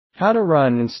How to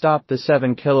run and stop the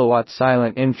 7 kW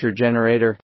silent inverter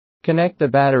generator. Connect the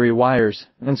battery wires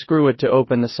and screw it to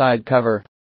open the side cover.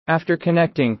 After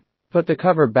connecting, put the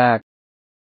cover back.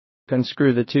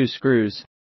 Unscrew the 2 screws.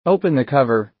 Open the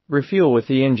cover, refuel with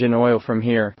the engine oil from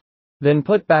here. Then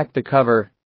put back the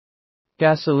cover.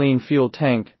 Gasoline fuel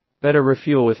tank, better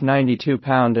refuel with 92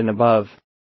 pound and above.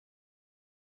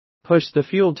 Push the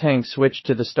fuel tank switch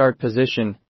to the start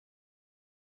position.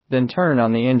 Then turn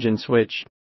on the engine switch.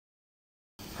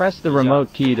 Press the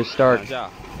remote key to start.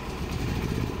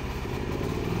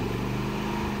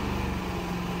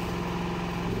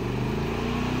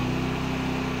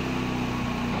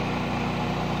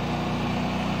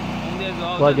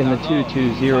 Plug in the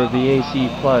 220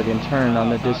 VAC plug and turn on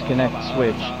the disconnect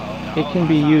switch. It can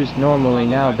be used normally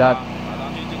now.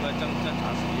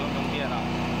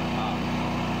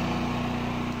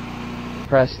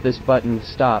 Press this button to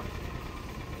stop.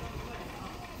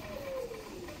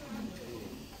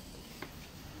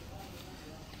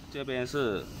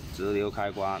 DC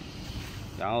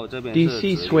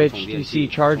switch, DC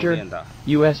charger,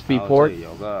 USB port.